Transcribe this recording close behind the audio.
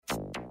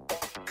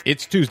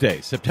It's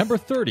Tuesday, September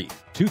 30,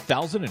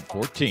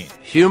 2014.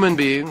 Human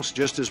beings,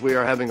 just as we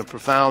are having a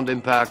profound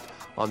impact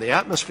on the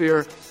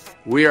atmosphere,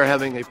 we are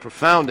having a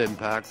profound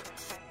impact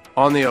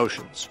on the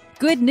oceans.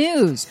 Good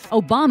news.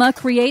 Obama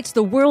creates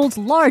the world's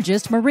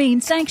largest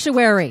marine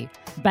sanctuary.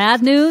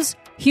 Bad news.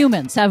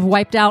 Humans have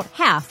wiped out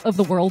half of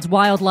the world's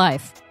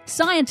wildlife.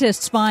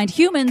 Scientists find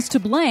humans to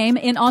blame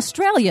in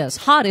Australia's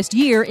hottest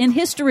year in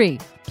history.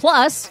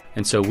 Plus,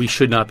 and so we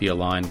should not be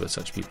aligned with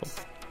such people.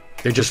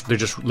 They're just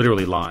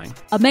literally lying.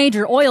 A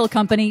major oil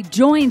company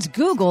joins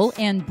Google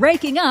in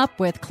breaking up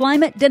with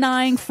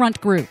climate-denying front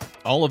group.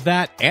 All of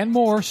that and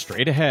more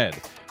straight ahead.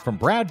 From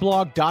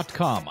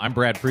BradBlog.com, I'm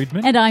Brad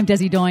Friedman. And I'm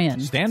Desi Doyen.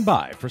 Stand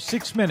by for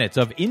 6 minutes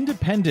of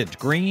independent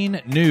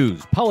green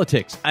news,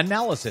 politics,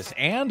 analysis,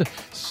 and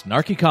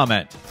snarky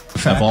comment.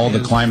 Have all the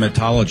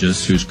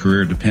climatologists whose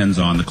career depends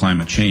on the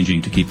climate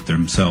changing to keep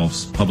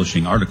themselves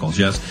publishing articles.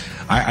 Yes,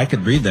 I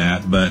could read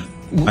that, but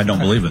I don't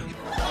believe it.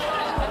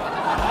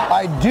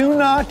 I do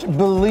not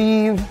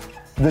believe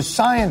the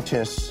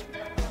scientists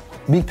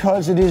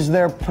because it is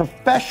their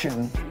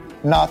profession,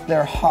 not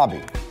their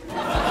hobby.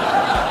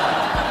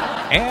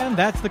 And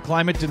that's the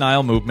climate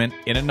denial movement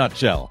in a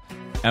nutshell.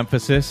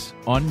 Emphasis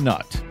on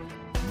nut.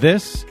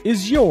 This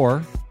is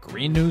your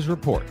Green News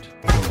Report.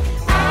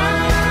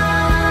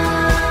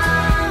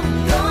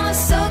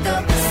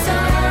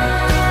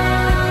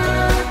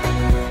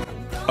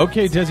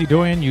 Okay, Desi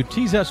Doyen, you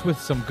tease us with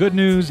some good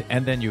news,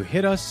 and then you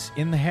hit us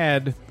in the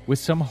head with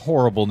some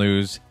horrible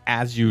news,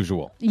 as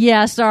usual.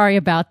 Yeah, sorry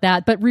about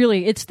that, but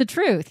really, it's the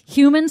truth.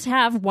 Humans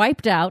have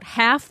wiped out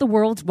half the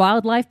world's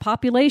wildlife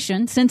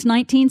population since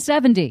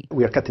 1970.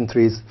 We are cutting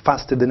trees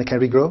faster than they can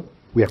regrow.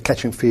 We are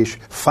catching fish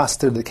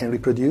faster than they can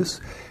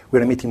reproduce.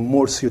 We're emitting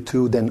more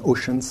CO2 than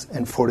oceans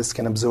and forests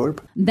can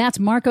absorb. That's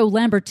Marco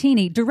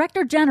Lambertini,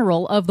 Director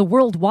General of the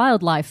World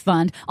Wildlife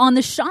Fund, on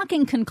the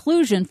shocking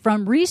conclusion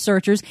from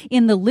researchers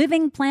in the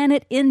Living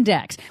Planet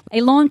Index, a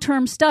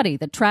long-term study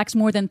that tracks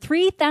more than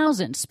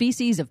 3,000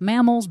 species of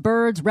mammals,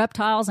 birds,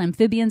 reptiles,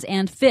 amphibians,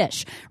 and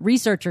fish.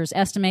 Researchers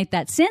estimate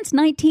that since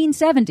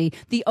 1970,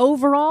 the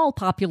overall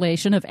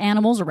population of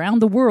animals around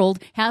the world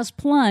has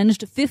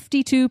plunged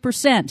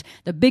 52%.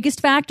 The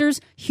biggest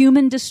factors: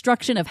 human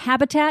destruction of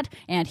habitat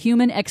and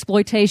human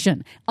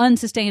exploitation,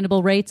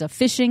 unsustainable rates of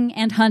fishing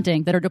and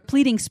hunting that are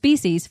depleting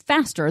species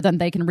faster than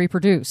they can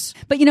reproduce.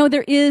 But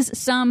there is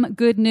some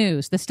good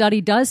news. The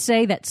study does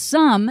say that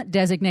some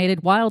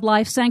designated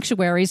wildlife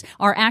sanctuaries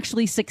are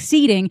actually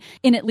succeeding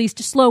in at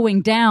least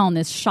slowing down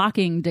this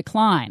shocking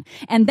decline.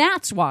 And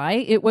that's why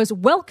it was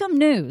welcome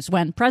news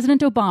when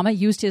President Obama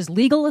used his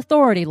legal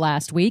authority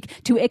last week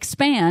to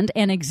expand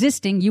an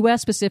existing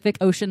U.S. Pacific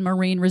Ocean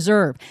Marine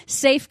Reserve,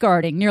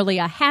 safeguarding nearly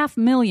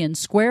 500,000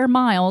 square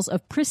miles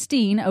of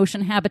pristine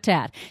ocean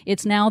habitat.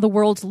 It's now the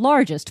world's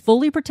largest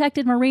fully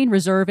protected marine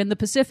reserve in the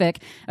Pacific,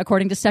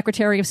 according to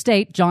Secretary of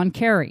State John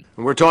Kerry.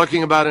 And we're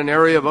talking about an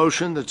area of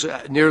ocean that's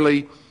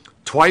nearly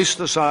twice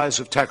the size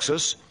of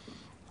Texas,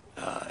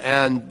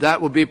 and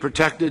that will be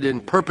protected in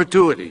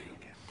perpetuity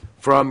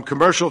from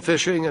commercial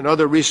fishing and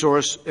other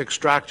resource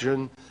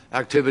extraction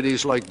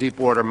activities like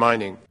deepwater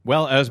mining.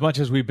 Well, as much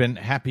as we've been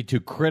happy to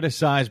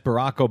criticize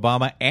Barack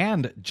Obama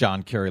and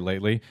John Kerry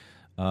lately,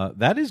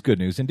 that is good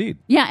news indeed.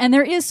 Yeah, and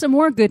there is some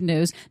more good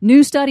news.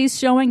 New studies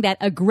showing that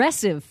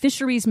aggressive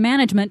fisheries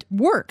management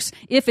works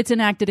if it's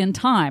enacted in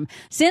time.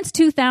 Since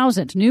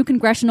 2000, new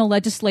congressional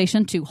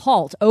legislation to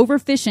halt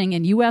overfishing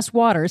in U.S.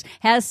 waters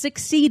has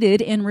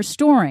succeeded in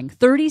restoring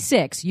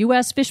 36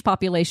 U.S. fish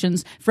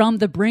populations from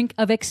the brink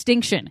of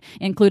extinction,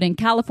 including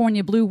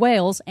California blue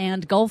whales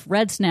and Gulf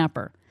red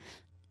snapper.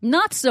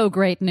 Not so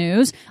great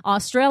news.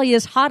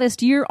 Australia's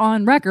hottest year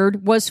on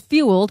record was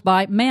fueled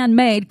by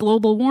man-made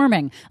global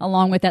warming,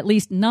 along with at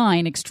least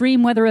 9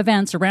 extreme weather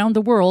events around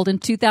the world in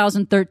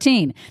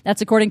 2013.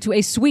 That's according to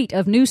a suite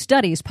of new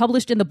studies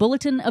published in the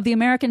Bulletin of the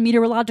American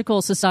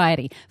Meteorological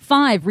Society.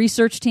 5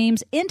 research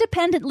teams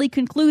independently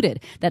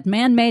concluded that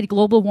man-made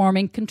global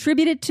warming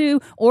contributed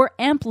to or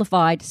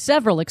amplified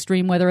several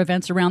extreme weather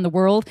events around the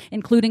world,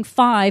 including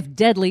 5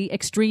 deadly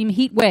extreme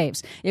heat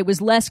waves. It was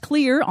less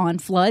clear on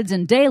floods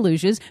and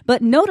deluges,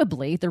 but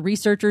notably, the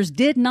researchers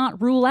did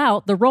not rule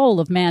out the role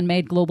of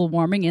man-made global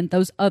warming in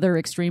those other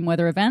extreme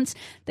weather events.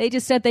 They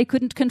just said they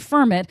couldn't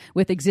confirm it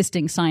with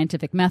existing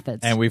scientific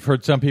methods. And we've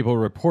heard some people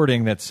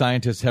reporting that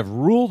scientists have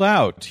ruled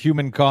out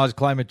human-caused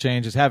climate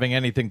change as having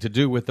anything to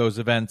do with those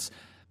events.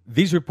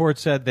 These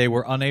reports said they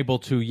were unable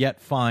to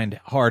yet find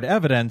hard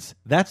evidence.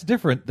 That's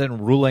different than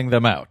ruling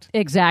them out.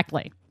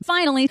 Exactly.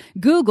 Finally,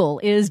 Google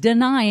is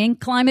denying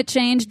climate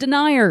change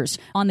deniers.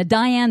 On the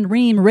Diane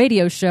Rehm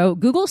radio show,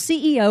 Google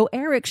CEO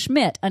Eric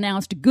Schmidt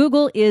announced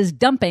Google is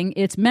dumping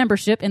its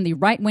membership in the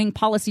right-wing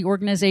policy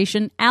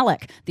organization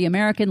ALEC, the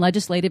American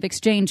Legislative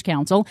Exchange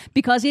Council,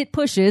 because it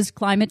pushes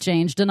climate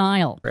change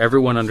denial.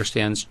 Everyone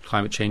understands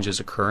climate change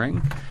is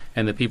occurring,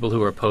 and the people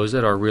who oppose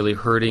it are really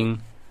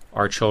hurting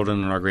our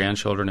children and our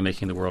grandchildren and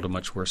making the world a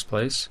much worse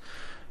place.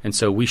 And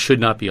so we should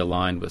not be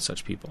aligned with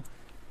such people.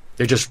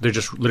 They're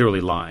just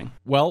literally lying.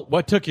 Well,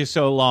 what took you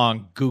so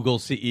long, Google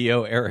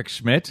CEO Eric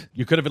Schmidt?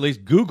 You could have at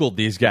least Googled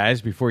these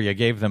guys before you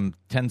gave them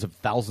tens of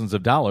thousands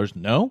of dollars,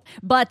 no?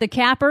 But the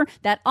capper,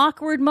 that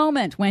awkward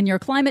moment when your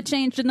climate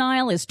change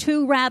denial is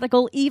too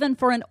radical even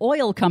for an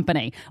oil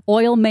company.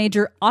 Oil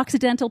major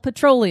Occidental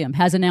Petroleum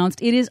has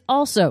announced it is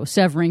also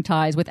severing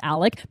ties with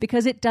ALEC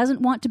because it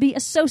doesn't want to be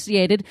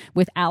associated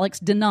with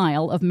ALEC's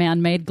denial of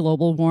man-made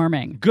global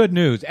warming. Good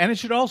news. And it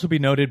should also be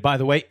noted, by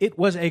the way, it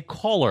was a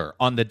caller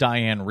on the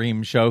Diane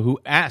Rehm show who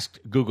asked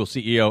Google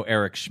CEO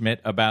Eric Schmidt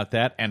about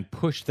that and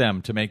pushed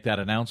them to make that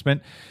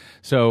announcement.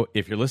 So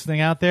if you're listening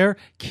out there,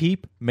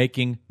 keep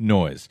making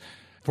noise.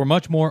 For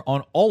much more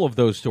on all of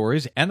those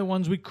stories and the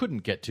ones we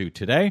couldn't get to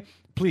today,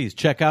 please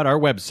check out our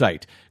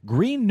website,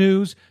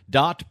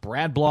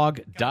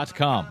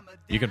 greennews.bradblog.com.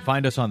 You can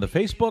find us on the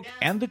Facebook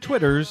and the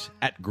Twitters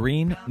at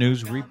Green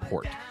News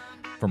Report.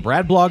 From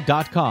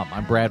bradblog.com,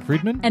 I'm Brad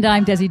Friedman. And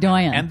I'm Desi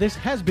Doyen. And this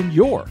has been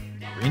your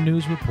Green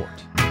News Report.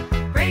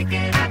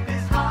 Breaking up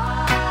is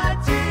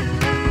hard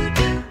to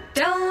do.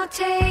 Don't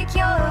take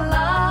your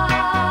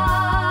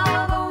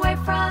love away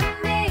from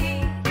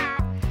me.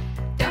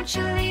 Don't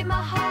you leave my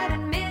heart.